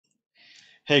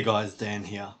Hey guys, Dan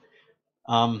here.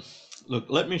 Um, Look,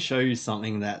 let me show you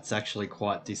something that's actually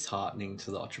quite disheartening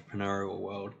to the entrepreneurial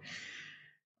world.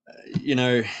 You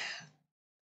know,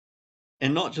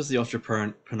 and not just the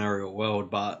entrepreneurial world,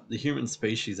 but the human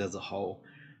species as a whole.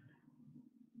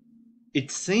 It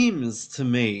seems to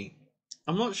me,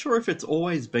 I'm not sure if it's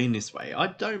always been this way. I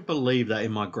don't believe that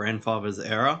in my grandfather's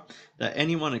era that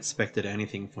anyone expected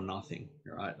anything for nothing,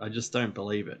 right? I just don't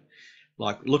believe it.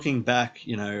 Like looking back,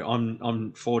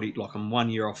 I'm 40, like I'm 1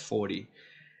 year off 40,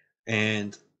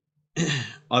 and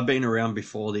I've been around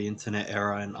before the internet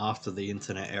era and after the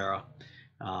internet era.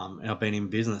 And I've been in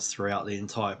business throughout the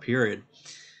entire period.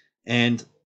 And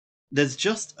there's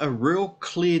just a real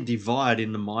clear divide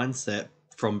in the mindset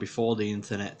from before the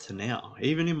internet to now.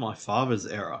 Even in my father's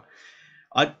era,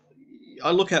 I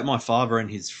I look at my father and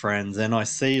his friends, and I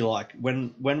see like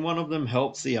when one of them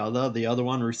helps the other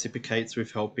one reciprocates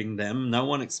with helping them. No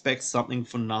one expects something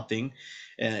for nothing.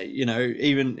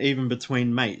 Even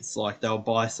between mates, like they'll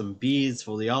buy some beers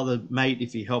for the other mate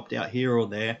if he helped out here or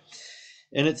there.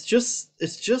 And it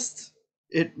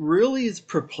really is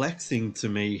perplexing to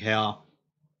me how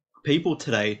people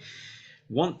today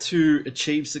want to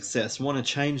achieve success, want to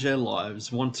change their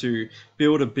lives, want to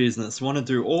build a business, want to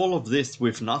do all of this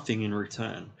with nothing in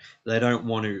return. They don't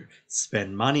want to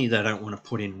spend money, they don't want to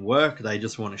put in work, they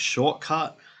just want a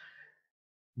shortcut.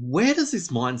 Where does this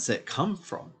mindset come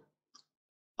from?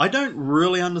 I don't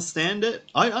really understand it.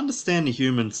 I understand the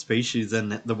human species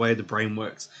and the way the brain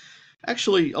works.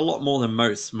 Actually, a lot more than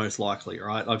most likely,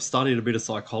 right? I've studied a bit of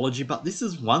psychology, but this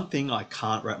is one thing I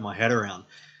can't wrap my head around.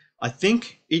 I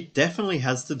think it definitely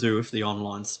has to do with the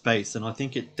online space, and I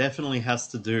think it definitely has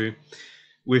to do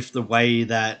with the way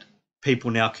that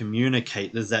people now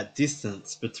communicate. There's that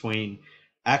distance between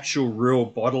actual, real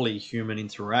bodily human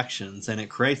interactions, and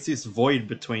it creates this void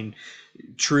between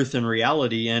truth and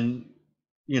reality. And,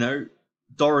 you know,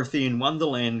 Dorothy in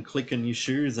Wonderland clicking your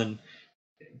shoes and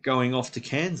going off to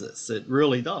Kansas. It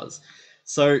really does.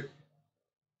 So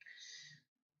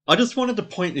I just wanted to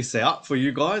point this out for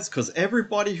you guys because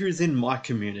everybody who's in my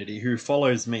community who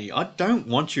follows me, I don't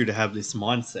want you to have this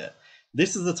mindset.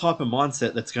 This is the type of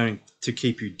mindset that's going to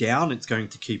keep you down. It's going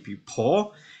to keep you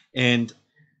poor, and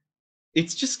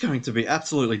it's just going to be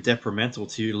absolutely detrimental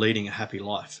to you leading a happy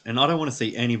life. And I don't want to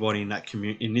see anybody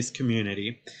in this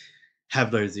community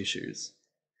have those issues.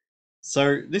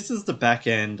 So this is the back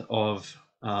end of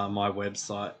my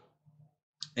website,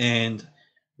 and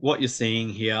what you're seeing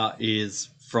here is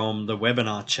from the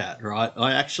webinar chat, right?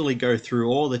 I actually go through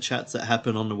all the chats that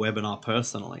happen on the webinar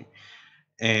personally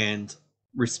and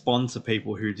respond to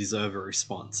people who deserve a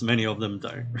response. Many of them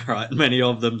don't, right? Many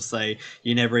of them say,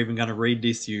 you're never even going to read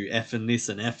this, you effing this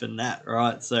and effing that,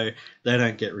 right? So they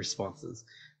don't get responses.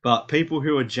 But people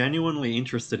who are genuinely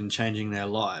interested in changing their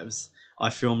lives, I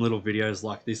film little videos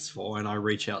like this for, and I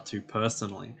reach out to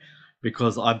personally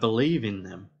because I believe in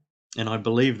them. And I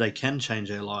believe they can change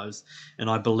their lives, and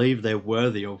I believe they're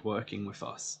worthy of working with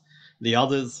us. The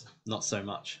others, not so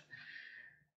much.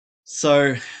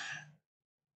 So,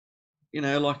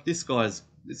 like this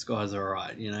guy's all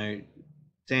right.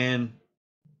 Dan,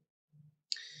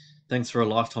 thanks for a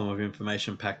lifetime of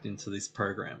information packed into this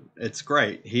program. It's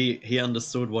great. He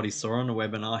understood what he saw on the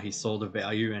webinar. He saw the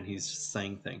value, and he's just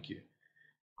saying thank you.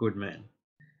 Good man.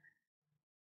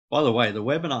 By the way, the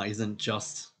webinar isn't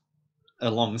just a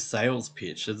long sales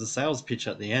pitch. There's a sales pitch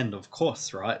at the end, of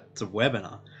course, right? It's a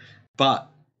webinar,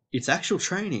 but it's actual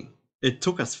training. It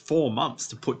took us 4 months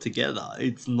to put together.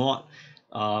 It's not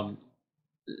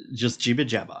just jibber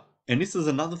jabber. And this is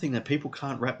another thing that people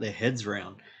can't wrap their heads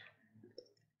around.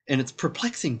 And it's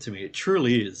perplexing to me. It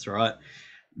truly is, right?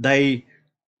 They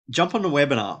jump on the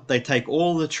webinar, they take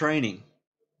all the training,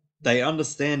 they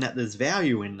understand that there's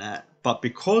value in that, but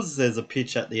because there's a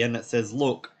pitch at the end that says,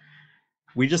 look,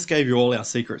 we just gave you all our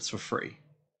secrets for free.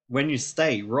 When you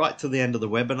stay right to the end of the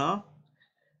webinar,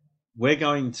 we're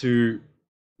going to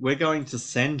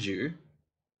send you,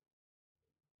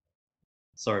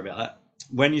 sorry about that.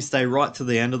 When you stay right to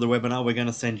the end of the webinar, we're going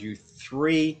to send you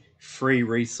 3 free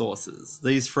resources.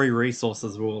 These free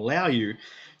resources will allow you,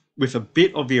 with a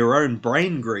bit of your own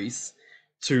brain grease,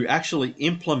 to actually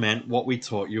implement what we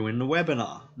taught you in the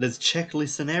webinar. There's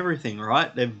checklists and everything,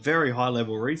 right? They're very high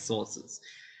level resources.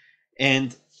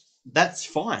 And that's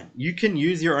fine. You can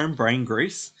use your own brain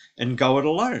grease and go it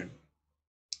alone.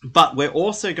 But we're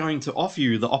also going to offer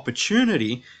you the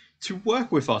opportunity to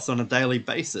work with us on a daily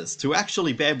basis, to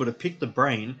actually be able to pick the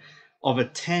brain of a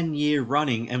 10-year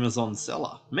running Amazon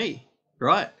seller, me,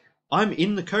 right? I'm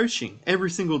in the coaching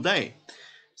every single day.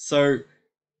 So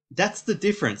That's the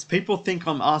difference. People think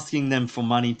I'm asking them for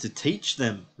money to teach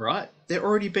them, right? They're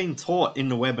already being taught in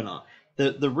the webinar.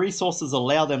 The resources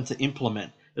allow them to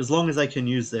implement as long as they can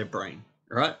use their brain,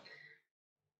 right?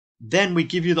 Then we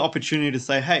give you the opportunity to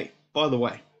say, hey, by the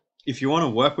way, if you want to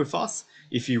work with us,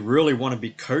 if you really want to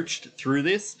be coached through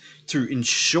this to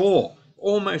ensure,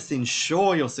 almost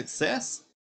ensure your success,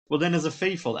 well, then there's a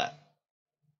fee for that.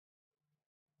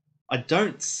 I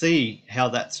don't see how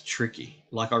that's tricky.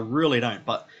 Like, I really don't.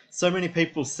 But so many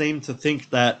people seem to think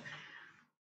that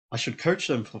I should coach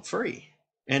them for free.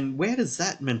 And where does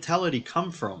that mentality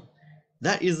come from?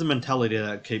 That is the mentality that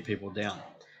would keep people down.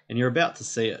 And you're about to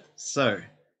see it. So,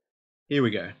 here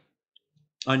we go.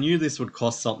 I knew this would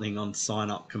cost something on sign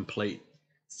up complete,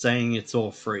 saying it's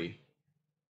all free.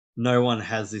 No one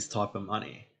has this type of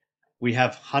money. We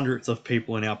have hundreds of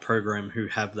people in our program who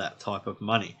have that type of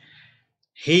money.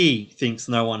 He thinks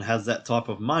no one has that type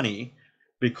of money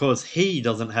because he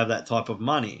doesn't have that type of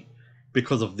money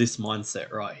because of this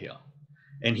mindset right here.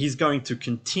 And he's going to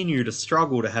continue to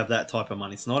struggle to have that type of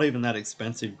money. It's not even that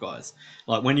expensive, guys.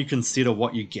 Like, when you consider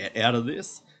what you get out of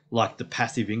this, like the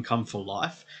passive income for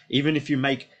life, even if you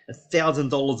make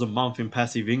 $1,000 a month in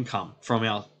passive income from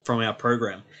our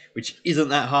program, which isn't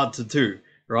that hard to do,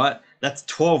 right? That's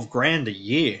 12 grand a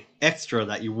year extra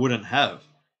that you wouldn't have.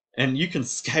 And you can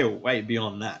scale way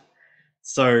beyond that.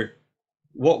 So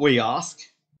what we ask,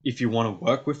 if you want to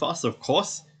work with us, of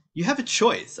course, you have a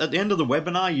choice. At the end of the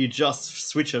webinar, you just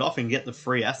switch it off and get the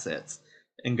free assets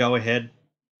and go ahead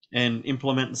and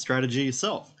implement the strategy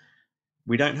yourself.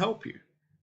 We don't help you.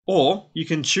 Or you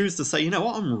can choose to say, you know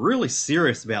what, I'm really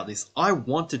serious about this. I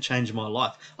want to change my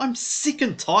life. I'm sick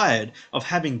and tired of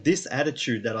having this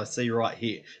attitude that I see right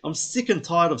here. I'm sick and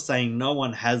tired of saying no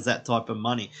one has that type of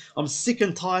money. I'm sick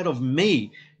and tired of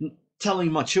me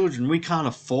telling my children we can't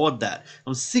afford that.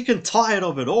 I'm sick and tired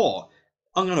of it all.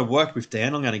 I'm going to work with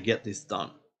Dan. I'm going to get this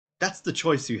done. That's the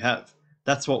choice you have.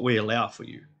 That's what we allow for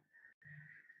you.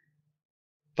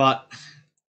 But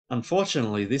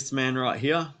unfortunately, this man right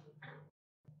here,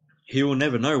 he will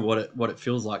never know what it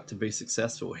feels like to be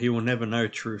successful. He will never know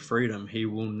true freedom. He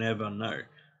will never know,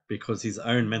 because his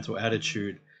own mental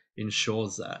attitude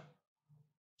ensures that.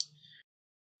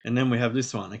 And then we have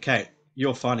this one. Okay,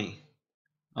 you're funny.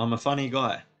 I'm a funny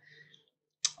guy.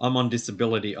 I'm on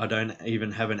disability. I don't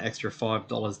even have an extra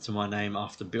 $5 to my name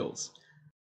after bills.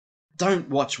 Don't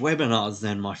watch webinars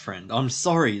then, my friend. I'm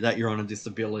sorry that you're on a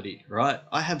disability, right?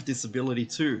 I have disability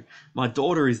too. My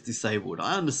daughter is disabled.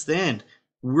 I understand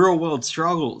real world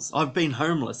struggles. I've been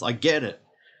homeless. I get it.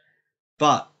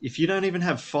 But if you don't even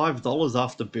have $5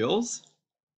 after bills,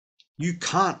 you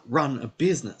can't run a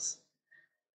business.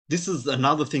 This is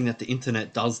another thing that the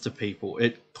internet does to people.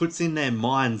 It puts in their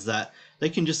minds that they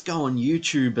can just go on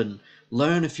YouTube and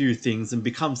learn a few things and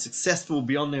become successful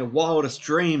beyond their wildest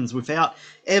dreams without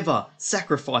ever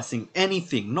sacrificing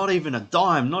anything, not even a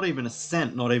dime, not even a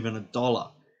cent, not even a dollar.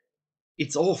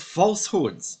 It's all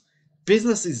falsehoods.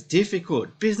 Business is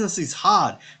difficult. Business is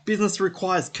hard. Business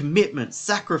requires commitment,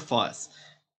 sacrifice.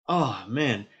 Oh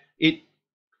man, it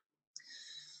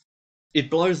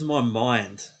blows my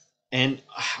mind. And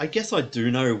I guess I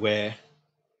do know where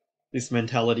this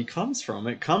mentality comes from.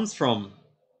 It comes from,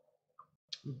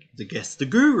 I guess, the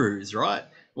gurus, right?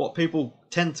 What people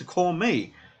tend to call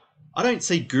me. I don't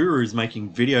see gurus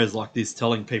making videos like this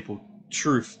telling people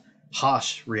truth,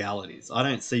 harsh realities. I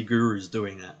don't see gurus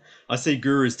doing that. I see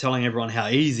gurus telling everyone how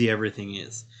easy everything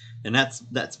is. And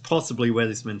that's possibly where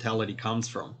this mentality comes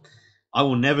from. I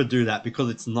will never do that because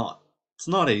it's not. It's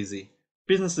not easy.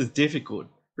 Business is difficult.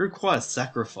 It requires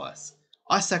sacrifice.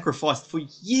 I sacrificed for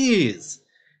years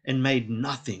and made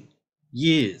nothing.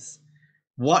 Years.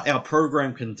 What our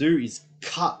program can do is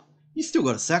cut. You still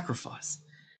got to sacrifice.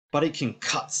 But it can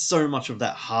cut so much of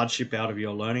that hardship out of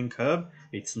your learning curve.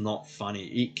 It's not funny.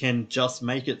 It can just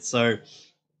make it so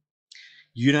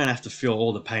you don't have to feel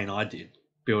all the pain I did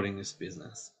building this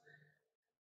business.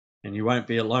 And you won't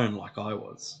be alone like I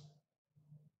was.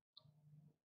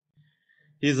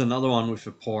 Here's another one with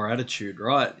a poor attitude,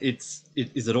 right? Is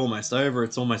it almost over?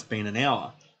 It's almost been an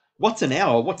hour. What's an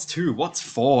hour? What's 2? What's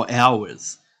 4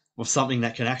 hours of something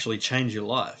that can actually change your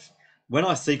life? When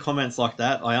I see comments like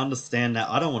that, I understand that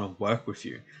I don't want to work with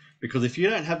you. Because if you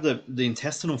don't have the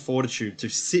intestinal fortitude to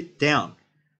sit down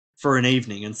for an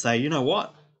evening and say, you know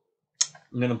what?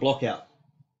 I'm going to block out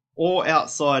all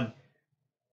outside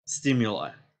stimuli.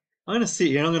 I'm going to sit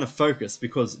here and I'm going to focus,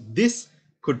 because this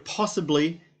could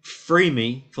possibly free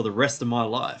me for the rest of my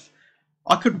life.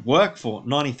 I could work for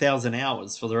 90,000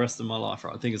 hours for the rest of my life,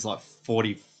 right? I think it's like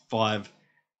 45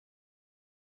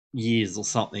 years or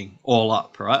something all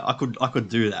up, right? I could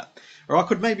do that. Or I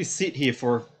could maybe sit here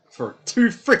for for 2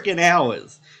 freaking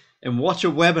hours and watch a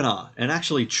webinar and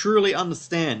actually truly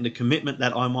understand the commitment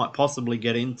that I might possibly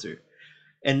get into,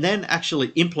 and then actually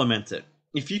implement it.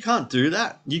 If you can't do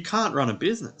that, you can't run a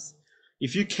business.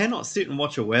 If you cannot sit and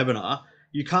watch a webinar,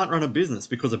 you can't run a business,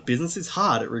 because a business is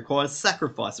hard. It requires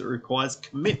sacrifice. It requires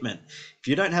commitment. If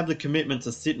you don't have the commitment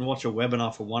to sit and watch a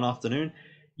webinar for one afternoon,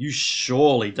 you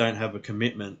surely don't have a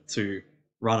commitment to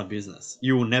run a business.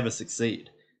 You will never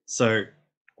succeed. So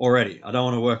already, I don't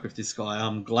want to work with this guy.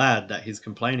 I'm glad that he's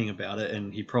complaining about it,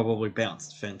 and he probably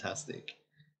bounced. Fantastic.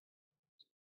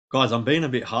 Guys, I'm being a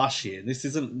bit harsh here. This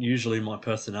isn't usually my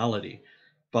personality,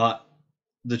 but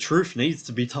the truth needs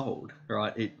to be told,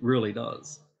 right? It really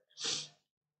does.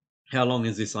 How long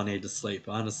is this I need to sleep?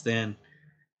 I understand.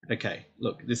 Okay,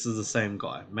 look, this is the same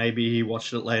guy. Maybe he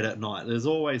watched it late at night. There's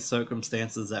always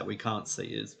circumstances that we can't see.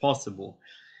 It's possible.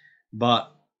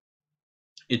 But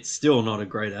it's still not a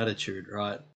great attitude,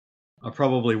 right? I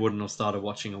probably wouldn't have started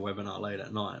watching a webinar late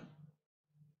at night.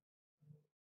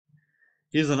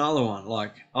 Here's another one.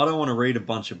 Like, I don't want to read a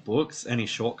bunch of books. Any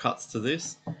shortcuts to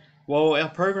this? Well, our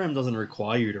program doesn't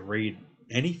require you to read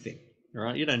anything,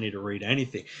 right? You don't need to read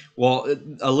anything. Well,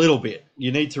 a little bit.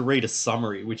 You need to read a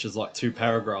summary, which is like 2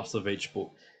 paragraphs of each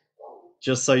book,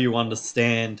 just so you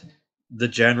understand the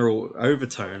general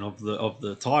overtone of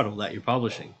the title that you're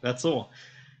publishing. That's all.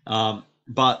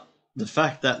 But the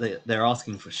fact that they're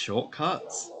asking for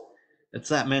shortcuts, it's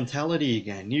that mentality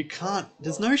again. You can't.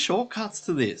 There's no shortcuts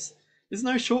to this. There's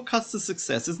no shortcuts to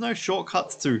success. There's no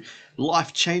shortcuts to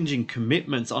life-changing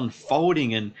commitments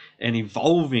unfolding and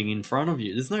evolving in front of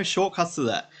you. There's no shortcuts to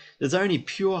that. There's only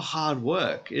pure hard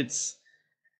work. It's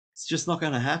just not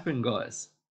going to happen, guys.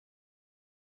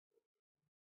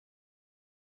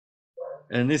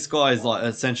 And this guy is like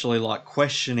essentially like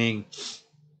questioning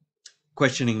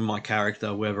my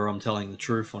character, whether I'm telling the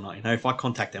truth or not. You know, if I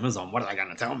contact Amazon, what are they going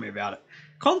to tell me about it?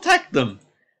 Contact them.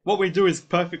 What we do is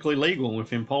perfectly legal and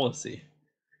within policy.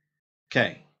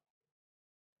 Okay.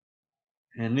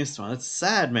 And this one, it's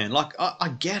sad, man. Like, I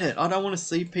get it. I don't want to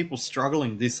see people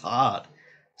struggling this hard.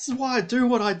 This is why I do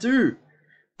what I do.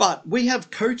 But we have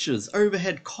coaches,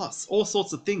 overhead costs, all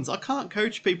sorts of things. I can't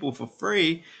coach people for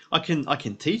free. I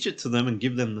can teach it to them and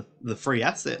give them the free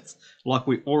assets like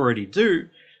we already do,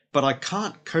 but I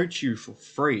can't coach you for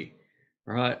free,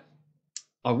 right?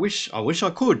 I wish I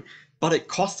could. But it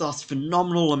costs us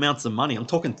phenomenal amounts of money. I'm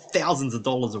talking thousands of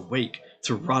dollars a week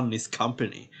to run this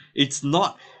company. It's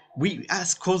not, we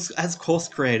as course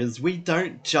creators, we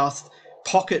don't just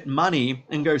pocket money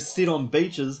and go sit on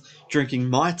beaches drinking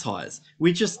Mai Tais.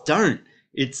 We just don't.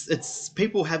 It's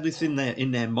people have this in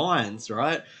their minds,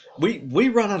 right? We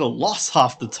run at a loss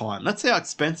half the time. That's how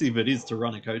expensive it is to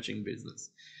run a coaching business.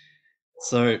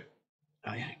 So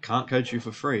I can't coach you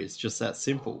for free. It's just that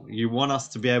simple. You want us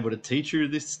to be able to teach you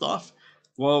this stuff?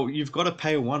 Well, you've got to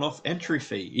pay a one-off entry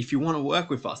fee if you want to work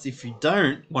with us. If you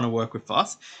don't want to work with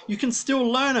us, you can still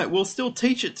learn it. We'll still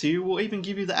teach it to you. We'll even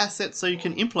give you the assets so you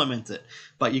can implement it.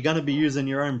 But you're going to be using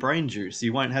your own brain juice.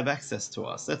 You won't have access to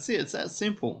us. That's it. It's that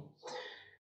simple.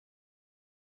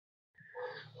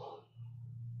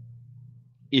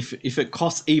 If it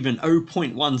costs even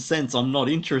 0.1 cents, I'm not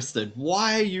interested.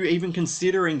 Why are you even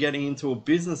considering getting into a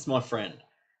business, my friend?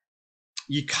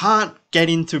 You can't get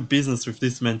into business with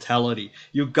this mentality.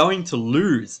 You're going to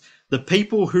lose. The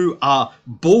people who are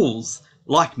bulls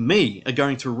like me are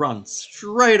going to run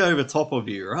straight over top of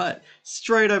you, right?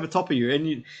 Straight over top of you.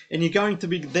 And you're going to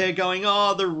be there going,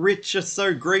 oh, the rich are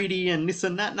so greedy and this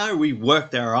and that. No, we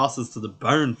worked our asses to the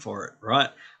bone for it, right?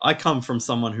 I come from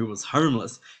someone who was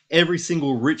homeless. Every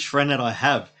single rich friend that I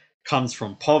have comes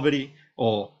from poverty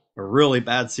or a really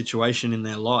bad situation in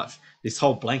their life. This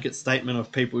whole blanket statement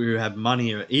of people who have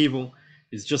money are evil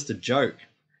is just a joke.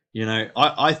 You know,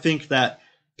 I think that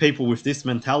people with this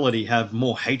mentality have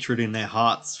more hatred in their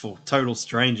hearts for total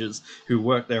strangers who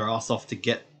work their ass off to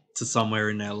get to somewhere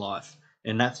in their life.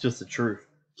 And that's just the truth.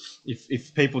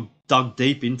 If people dug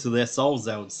deep into their souls,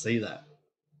 they would see that.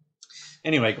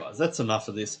 Anyway, guys, that's enough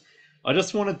of this. I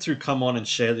just wanted to come on and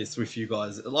share this with you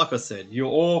guys. Like I said, you're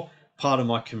all part of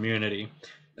my community.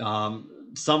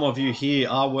 Some of you here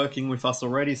are working with us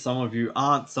already. Some of you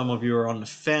aren't. Some of you are on the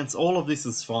fence. All of this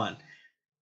is fine.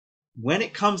 When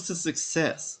it comes to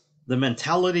success, the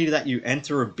mentality that you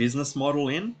enter a business model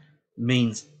in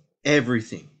means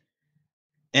everything.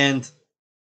 And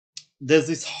there's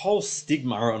this whole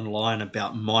stigma online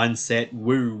about mindset,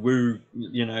 woo,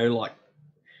 you know, like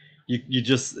you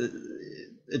just,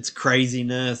 it's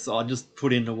craziness. I just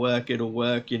put in the work, it'll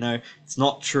work, you know. It's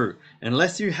not true.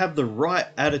 Unless you have the right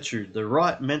attitude, the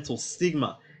right mental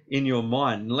stigma in your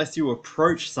mind, unless you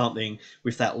approach something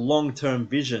with that long-term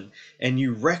vision and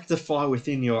you rectify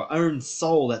within your own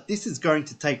soul that this is going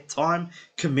to take time,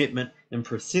 commitment, and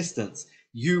persistence,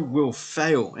 you will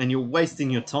fail, and you're wasting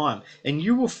your time, and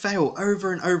you will fail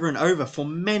over and over and over for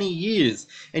many years,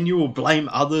 and you will blame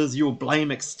others, you will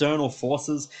blame external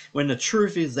forces, when the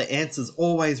truth is the answers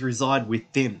always reside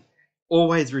within.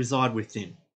 Always reside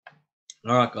within.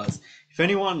 All right, guys. If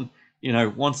anyone,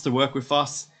 wants to work with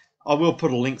us, I will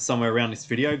put a link somewhere around this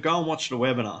video. Go and watch the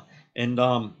webinar and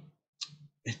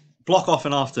block off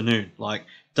an afternoon. Like,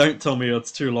 don't tell me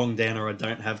it's too long, Dan, or I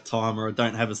don't have time, or I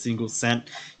don't have a single cent.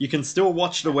 You can still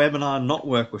watch the webinar and not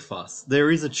work with us.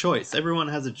 There is a choice. Everyone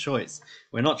has a choice.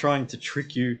 We're not trying to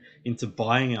trick you into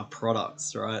buying our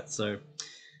products, right? So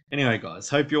anyway, guys,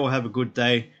 hope you all have a good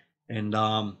day, and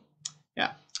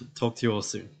yeah, talk to you all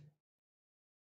soon.